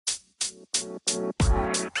Okay,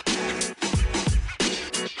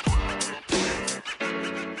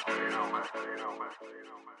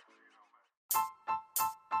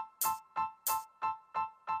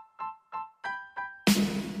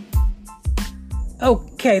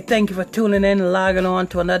 thank you for tuning in and logging on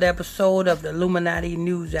to another episode of the Illuminati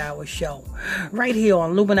News Hour Show, right here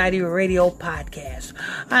on Illuminati Radio Podcast.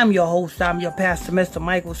 I'm your host, I'm your pastor, Mr.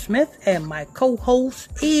 Michael Smith, and my co-host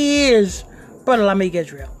is Brother Lamik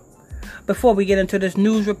Israel. Before we get into this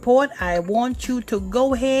news report, I want you to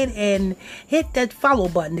go ahead and hit that follow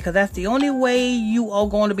button, because that's the only way you are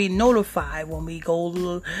going to be notified when we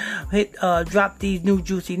go drop these new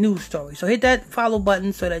juicy news stories. So hit that follow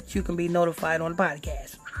button so that you can be notified on the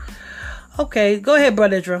podcast. Okay, go ahead,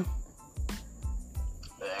 Brother Israel.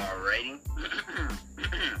 Alrighty.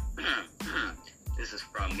 This is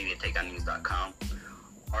from MediaTakeOnNews.com.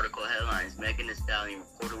 Article headlines: Megan Thee Stallion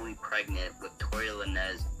reportedly pregnant with Tory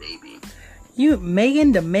Lanez-Baby. You,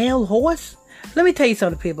 Megan the male horse? Let me tell you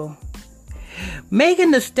something, people.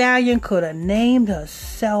 Megan Thee Stallion could have named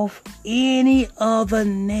herself any other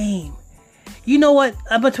name. You know what?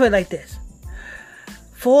 I'm going to tell it like this.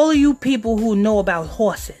 For all of you people who know about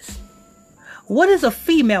horses, what is a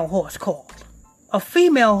female horse called? A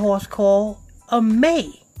female horse called a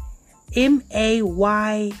May.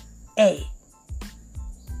 M-A-Y-A.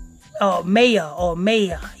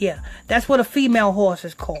 Maya. Yeah, that's what a female horse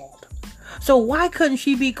is called. So why couldn't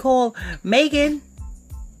she be called Megan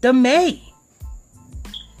the May?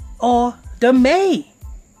 Or the May?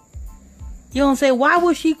 You know what I'm saying? Why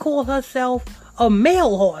would she call herself a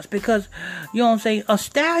male horse? Because, you know what I'm saying, a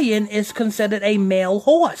stallion is considered a male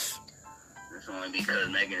horse. It's only because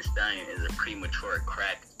Megan Thee Stallion is a premature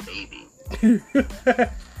crack baby.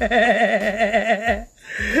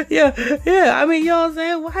 Yeah. I mean, you know what I'm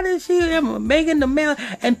saying? Why did she Megan the male?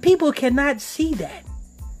 And people cannot see that.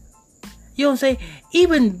 You know what I'm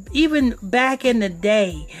saying? Even back in the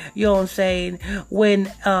day, you know what I'm saying,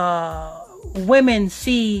 when women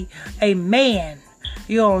see a man,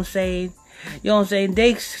 you know what I'm saying?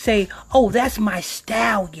 They say, "Oh, that's my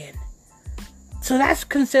stallion." So that's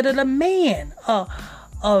considered a man. A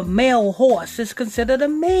male horse is considered a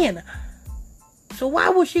man. So why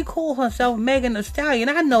would she call herself Megan Thee Stallion?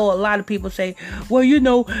 I know a lot of people say, well, you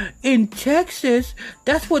know, in Texas,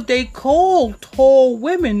 that's what they call tall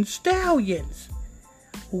women stallions.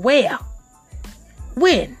 Where?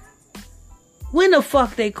 When? When the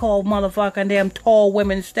fuck they call motherfucking damn tall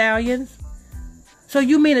women stallions? So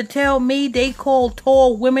you mean to tell me they call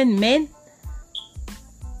tall women men?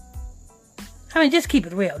 I mean, just keep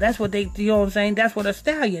it real. That's what they, you know what I'm saying? That's what a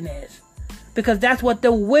stallion is. Because that's what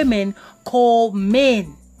the women called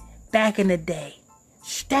men back in the day.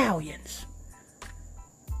 Stallions.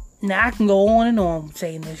 Now, I can go on and on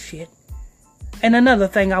saying this shit. And another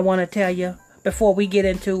thing I want to tell you before we get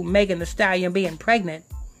into Megan Thee Stallion being pregnant.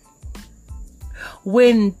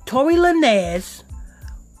 When Tory Lanez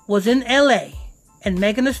was in L.A. and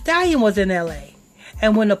Megan Thee Stallion was in L.A.,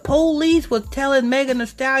 and when the police was telling Megan Thee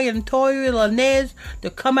Stallion and Tory Lanez to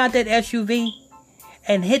come out that SUV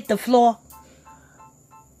and hit the floor,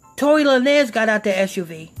 Tory Lanez got out the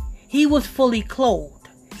SUV. He was fully clothed.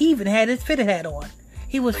 He even had his fitted hat on.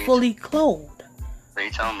 He was fully clothed. So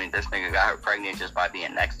you telling me this nigga got her pregnant just by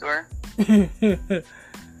being next to her?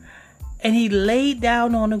 And he laid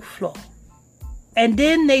down on the floor. And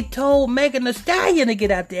then they told Megan Thee Stallion to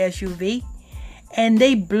get out the SUV. And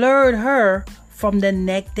they blurred her from the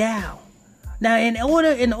neck down. Now, in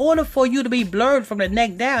order for you to be blurred from the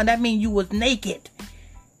neck down, that means you was naked.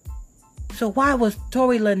 So why was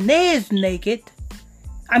Tory Lanez naked?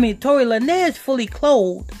 I mean, Tory Lanez fully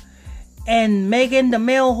clothed and Megan the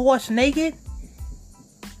male horse naked?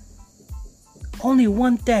 Only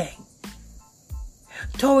one thing.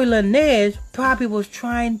 Tory Lanez probably was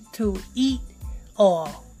trying to eat, or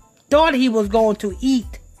thought he was going to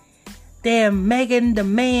eat damn Megan the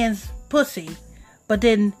man's pussy, but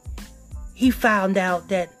then he found out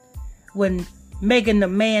that when Megan the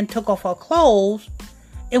man took off her clothes,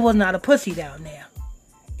 it was not a pussy down there.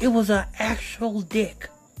 It was an actual dick.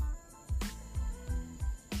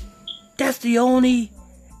 That's the only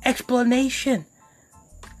explanation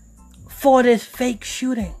for this fake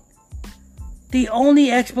shooting. The only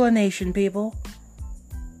explanation, people.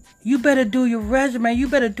 You better do your resume. You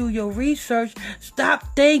better do your research.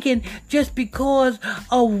 Stop thinking just because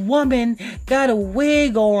a woman got a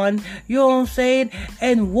wig on, you know what I'm saying,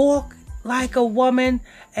 and walk like a woman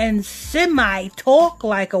and semi-talk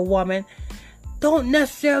like a woman, don't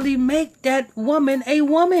necessarily make that woman a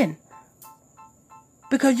woman.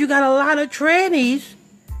 Because you got a lot of trannies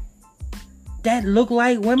that look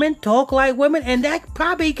like women, talk like women, and that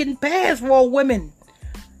probably can pass for women.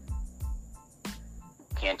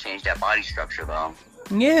 Can't change that body structure, though.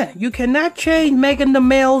 Yeah, you cannot change Megan the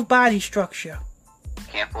male's body structure.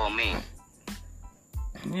 Can't fool me.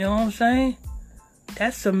 You know what I'm saying?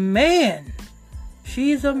 That's a man.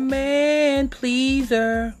 She's a man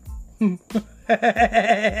pleaser. Go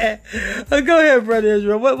ahead, Brother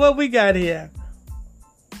Israel. What we got here?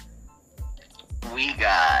 We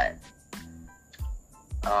got,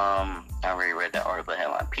 I already read that article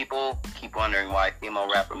headline. People keep wondering why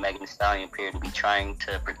female rapper Megan Thee Stallion appeared to be trying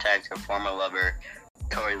to protect her former lover,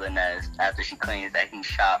 Tory Lanez, after she claims that he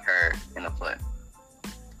shot her in the foot.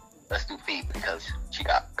 Let's do feet because she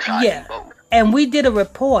got shot in both. And we did a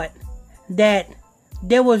report that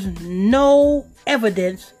there was no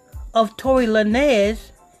evidence of Tory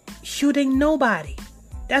Lanez shooting nobody.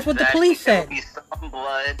 That's what the police said. There would be some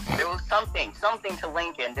blood. There was something to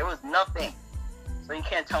Lincoln. There was nothing. So you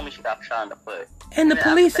can't tell me she got shot in the foot. And the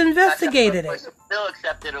police investigated it. Still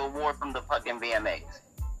accepted an award from the fucking VMAs.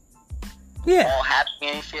 Yeah. All happy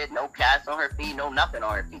and shit. No cast on her feet. No nothing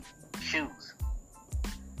on her feet. Shoes.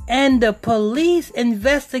 And the police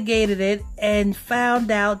investigated it and found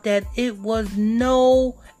out that it was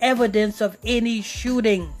no evidence of any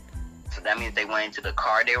shooting. So that means they went into the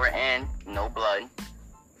car they were in. No blood.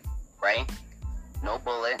 Right? No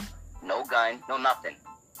bullet. No gun. No nothing.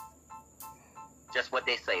 Just what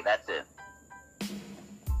they say. That's it.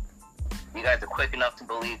 You guys are quick enough to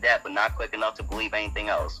believe that, but not quick enough to believe anything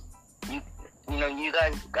else. You know, you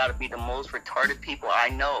guys gotta be the most retarded people I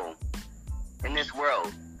know in this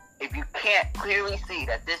world. If you can't clearly see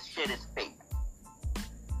that this shit is fake.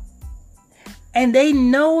 And they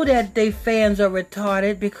know that they fans are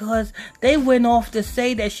retarded because they went off to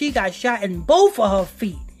say that she got shot in both of her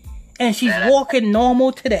feet. And she's walking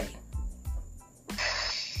normal today.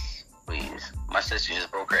 Please. My sister just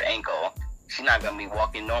broke her ankle. She's not going to be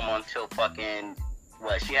walking normal until fucking...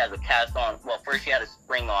 What, she has a cast on... Well, first she had a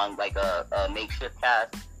spring on, like a makeshift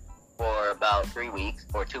cast for about 3 weeks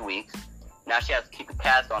or 2 weeks. Now she has to keep a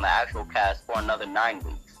cast on, the actual cast, for another 9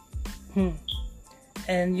 weeks.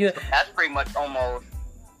 And you... So that's pretty much almost...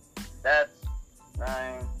 That's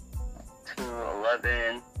 9 to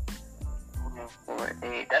 11... 4,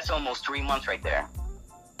 8. That's almost 3 months right there.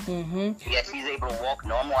 Yet she's able to walk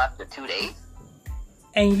normal after 2 days.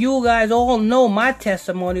 And you guys all know my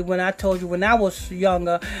testimony when I told you when I was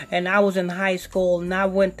younger and I was in high school and I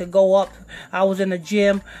went to go up. I was in the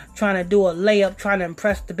gym trying to do a layup, trying to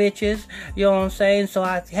impress the bitches. You know what I'm saying? So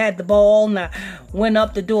I had the ball and I went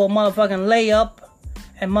up to do a motherfucking layup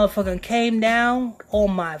and motherfucking came down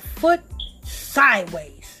on my foot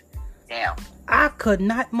sideways. Damn. I could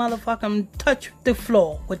not motherfucking touch the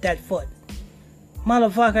floor with that foot.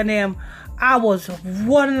 Motherfucking damn, I was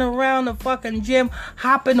running around the fucking gym,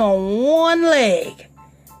 hopping on one leg.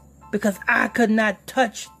 Because I could not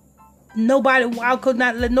touch nobody. I could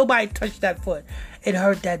not let nobody touch that foot. It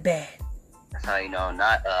hurt that bad. That's how you know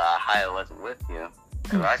not Ohio wasn't with you.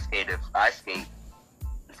 Because I skate,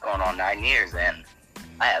 it's going on 9 years and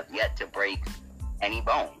I have yet to break any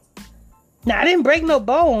bone. Now, I didn't break no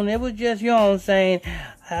bone. It was just, you know what I'm saying,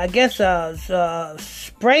 I guess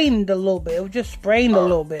sprained a little bit. It was just sprained a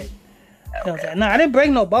little bit. You know what I'm saying? No, I didn't break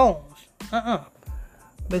no bones.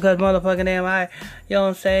 Because motherfucking damn, you know what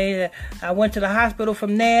I'm saying, I went to the hospital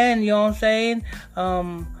from there, and you know what I'm saying,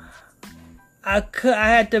 I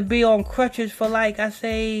had to be on crutches for like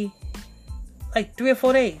 3 or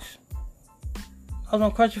 4 days. I was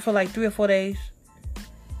on crutches for like 3 or 4 days.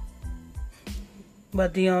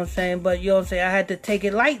 But you know what I'm saying? But you know what I'm saying? I had to take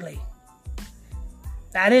it lightly.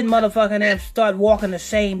 I didn't motherfucking damn start walking the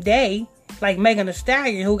same day like Megan Thee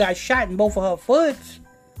Stallion, who got shot in both of her foots.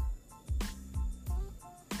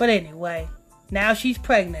 But anyway, now she's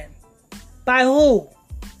pregnant. By who?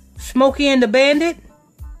 Smokey and the Bandit?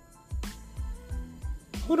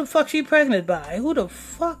 Who the fuck she pregnant by? Who the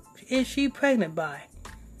fuck is she pregnant by?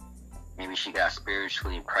 Maybe she got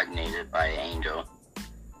spiritually impregnated by an angel.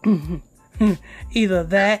 Either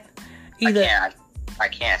that, I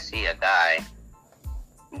can't see a guy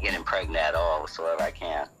getting pregnant at all whatsoever. I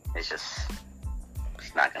can't. It's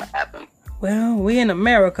not gonna happen. Well, we in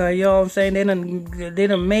America, you know what I'm saying? They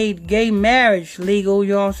done made gay marriage legal,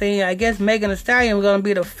 you know what I'm saying? I guess Megan Thee Stallion was gonna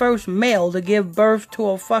be the first male to give birth to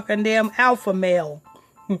a fucking damn alpha male.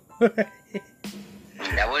 That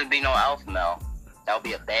wouldn't be no alpha male. That would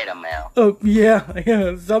be a beta male. Oh,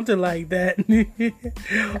 yeah, something like that. That would be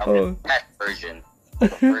the best version of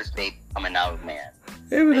the first baby coming out of man.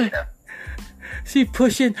 Beta. She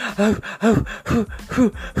pushing.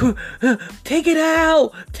 Take it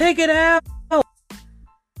out.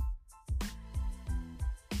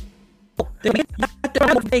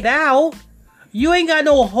 Now, you ain't got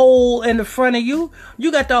no hole in the front of you.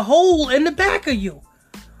 You got the hole in the back of you.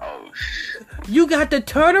 Oh, shit. You got to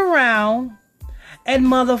turn around and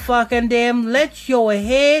motherfucking damn let your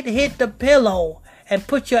head hit the pillow and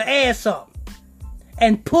put your ass up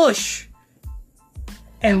and push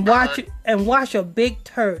and watch a big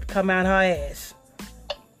turd come out her ass.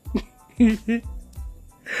 The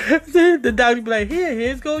doctor be like,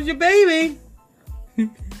 here goes your baby.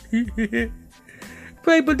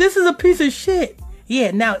 But this is a piece of shit.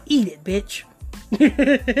 Yeah, now eat it, bitch.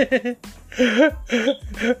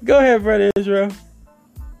 Go ahead, brother Israel.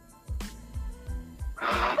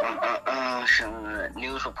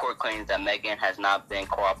 News report claims that Megan has not been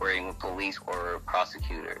cooperating with police or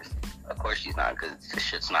prosecutors. Of course she's not, because this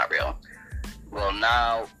shit's not real. Well,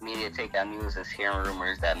 now Media Takedown News is hearing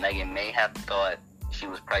rumors that Megan may have thought she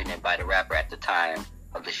was pregnant by the rapper at the time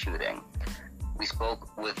of the shooting. We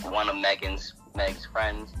spoke with one of Meg's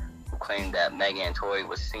friends who claimed that Megan and Tory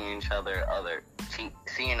was seeing each other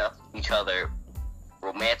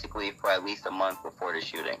romantically for at least a month before the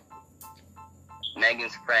shooting.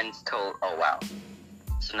 Megan's friends told, oh wow.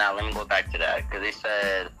 So now let me go back to that, because they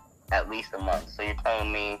said at least a month. So you're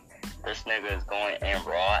telling me this nigga is going in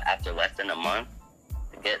raw after less than a month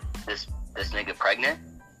to get this nigga pregnant?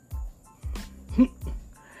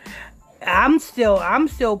 I'm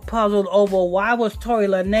still puzzled over why was Tory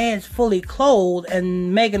Lanez fully clothed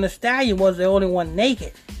and Megan Thee Stallion was the only one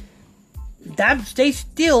naked. They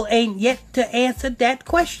still ain't yet to answer that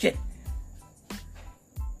question.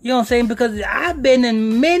 You know what I'm saying? Because I've been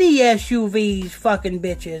in many SUVs fucking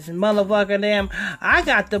bitches and motherfucking damn, I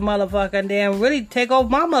got to motherfucking damn really take off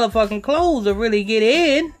my motherfucking clothes to really get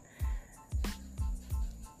in.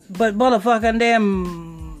 But motherfucking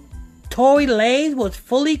damn Tory Lanez was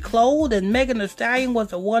fully clothed and Megan Thee Stallion was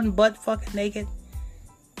the one butt fucking naked.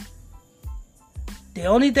 The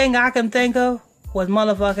only thing I can think of was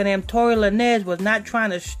motherfucking damn Tory Lanez was not trying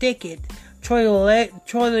to stick it. Tory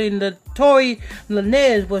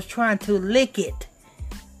Lanez was trying to lick it.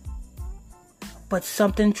 But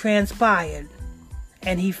something transpired.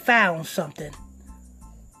 And he found something.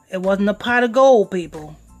 It wasn't a pot of gold,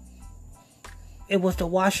 people. It was the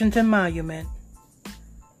Washington Monument.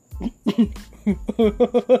 No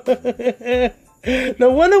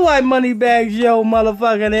wonder why Moneybags Yo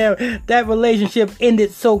motherfucking that relationship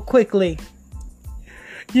ended so quickly.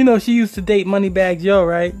 You know she used to date Moneybags Yo,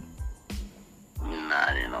 right? Nah,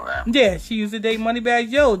 I didn't know that. Yeah, she used to date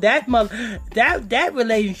Moneybags Yo. That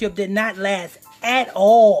relationship did not last at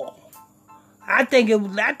all. I think it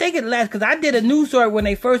lasted because I did a news story when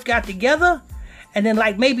they first got together, and then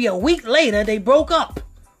like maybe a week later they broke up.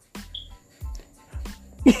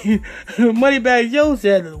 Moneybags Yo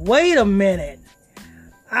said, "Wait a minute,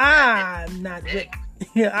 I'm not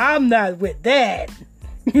with that."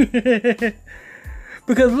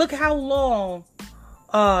 Because look how long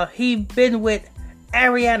he been with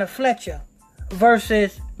Ariana Fletcher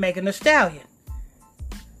versus Megan Thee Stallion.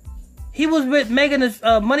 He was with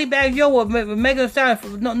Moneybags Yo with Megan Thee Stallion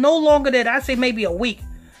for no longer than, I say maybe a week.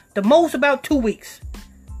 The most about 2 weeks.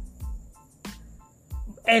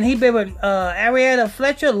 And he been with Ariana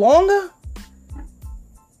Fletcher longer?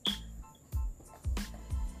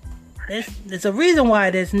 There's a reason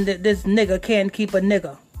why this nigga can't keep a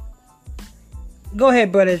nigga. Go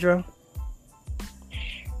ahead, brother Israel.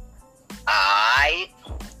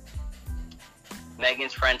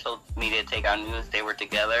 Megan's friend told me to take on news they were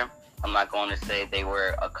together. I'm not going to say they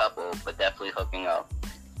were a couple, but definitely hooking up.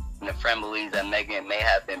 And the friend believes that Megan may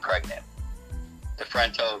have been pregnant. The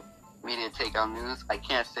friend told me to take on news. I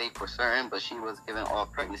can't say for certain, but she was giving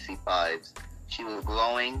off pregnancy vibes. She was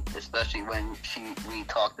glowing, especially when we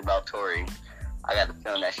talked about Tory. I got the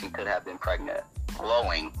feeling that she could have been pregnant.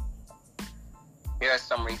 Glowing. Here are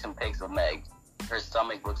some recent pics of Meg. Her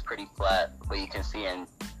stomach looks pretty flat, but you can see a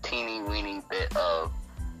teeny weeny bit of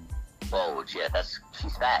bulge. Yeah,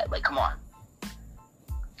 she's fat. Like, come on.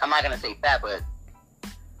 I'm not gonna say fat, but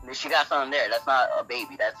she got something there. That's not a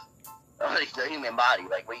baby. That's the human body.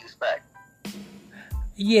 Like, what do you expect?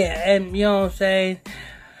 Yeah, and you know what I'm saying?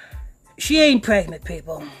 She ain't pregnant,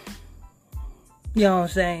 people. You know what I'm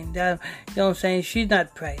saying? You know what I'm saying? She's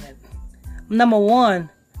not pregnant. Number one,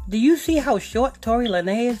 do you see how short Tory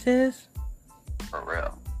Lanez is? For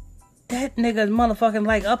real. That nigga's motherfucking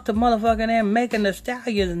like up to motherfucking them making the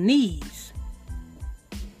Stallion's knees.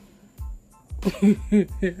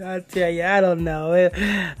 I tell you, I don't know. You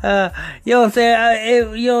know what I'm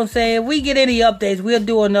saying? You know what I'm saying? If we get any updates, we'll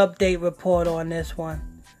do an update report on this one.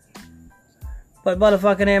 But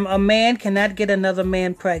motherfucking a man cannot get another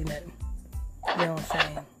man pregnant. You know what I'm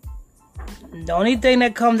saying? The only thing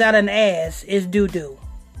that comes out of an ass is doo-doo.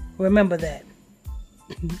 Remember that.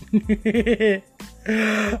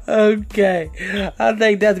 Okay. I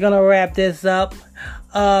think that's going to wrap this up.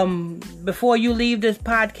 Before you leave this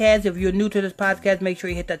podcast, if you're new to this podcast, make sure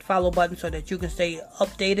you hit that follow button so that you can stay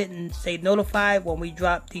updated and stay notified when we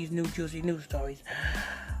drop these new juicy news stories.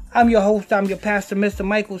 I'm your host, I'm your pastor, Mr.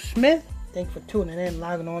 Michael Smith. Thanks for tuning in,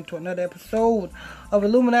 logging on to another episode of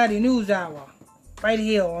Illuminati News Hour, right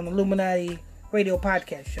here on the Illuminati Radio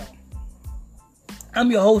Podcast Show.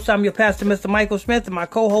 I'm your host, I'm your pastor, Mr. Michael Smith, and my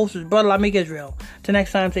co-host is Brother Lamik Israel. Till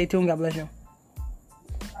next time, stay tuned. God bless you.